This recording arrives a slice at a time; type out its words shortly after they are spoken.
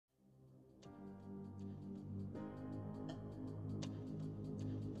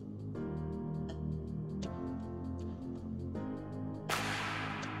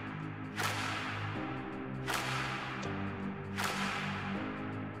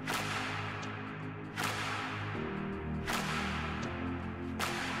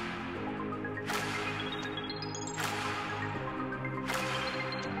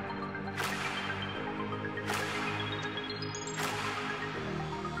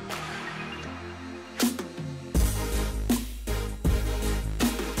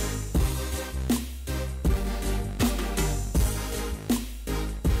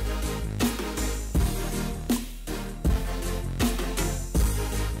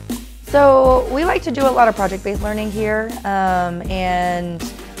So we like to do a lot of project-based learning here, and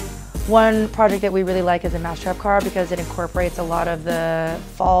one project that we really like is a Mousetrap Car because it incorporates a lot of the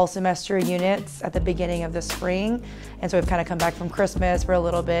fall semester units at the beginning of the spring. And so we've kind of come back from Christmas, we're a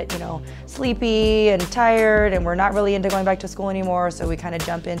little bit, sleepy and tired, and we're not really into going back to school anymore, so we kind of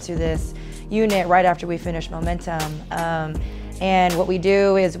jump into this unit right after we finish Momentum. And what we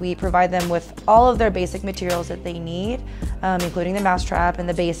do is we provide them with all of their basic materials that they need, including the mousetrap and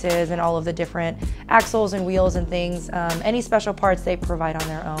the bases and all of the different axles and wheels and things. Any special parts they provide on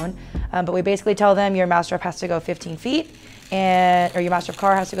their own. But we basically tell them your mousetrap has to go 15 feet, or your mousetrap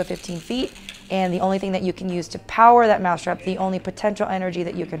car has to go 15 feet. And the only thing that you can use to power that mousetrap, the only potential energy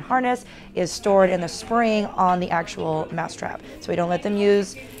that you can harness, is stored in the spring on the actual mousetrap. So we don't let them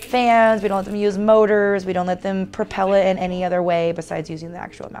use fans, we don't let them use motors, we don't let them propel it in any other way besides using the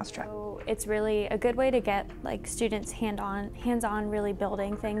actual mousetrap. So it's really a good way to get students hands-on really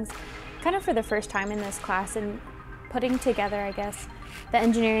building things kind of for the first time in this class and putting together, I guess, the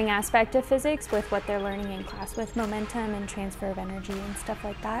engineering aspect of physics with what they're learning in class with momentum and transfer of energy and stuff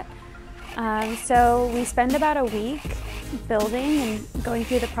like that. So we spend about a week building and going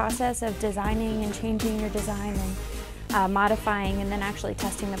through the process of designing and changing your design and modifying and then actually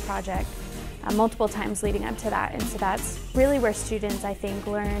testing the project multiple times leading up to that. And so that's really where students, I think,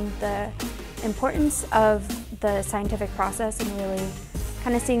 learn the importance of the scientific process and really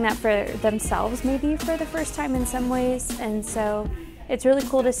kind of seeing that for themselves maybe for the first time in some ways. And so it's really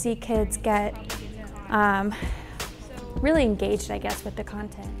cool to see kids get really engaged, I guess, with the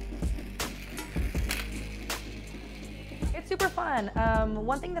content. Super fun.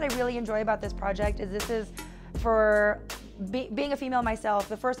 One thing that I really enjoy about this project is this is for being a female myself,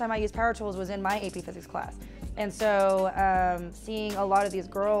 the first time I used power tools was in my AP Physics class. And so seeing a lot of these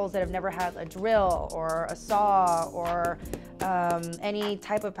girls that have never had a drill or a saw or any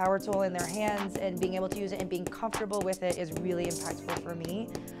type of power tool in their hands and being able to use it and being comfortable with it is really impactful for me.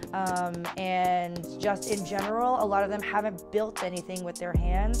 And just in general, a lot of them haven't built anything with their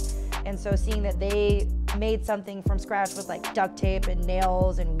hands. And so seeing that they made something from scratch with duct tape and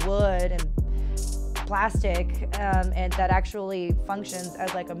nails and wood and plastic, and that actually functions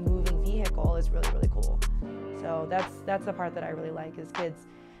as a moving vehicle is really, really cool. So that's the part that I really like, is kids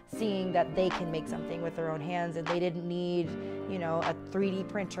seeing that they can make something with their own hands and they didn't need, a 3D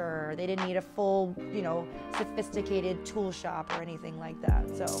printer, they didn't need a full, sophisticated tool shop or anything like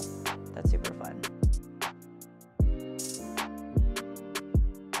that. So that's super fun.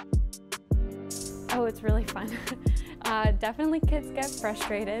 Oh, it's really fun. Definitely kids get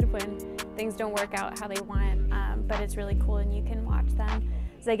frustrated when things don't work out how they want, but it's really cool and you can watch them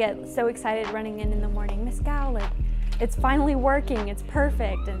as they get so excited running in the morning. Miss Gal, it's finally working, it's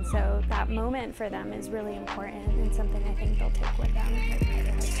perfect. And so that moment for them is really important and something I think they'll take with them.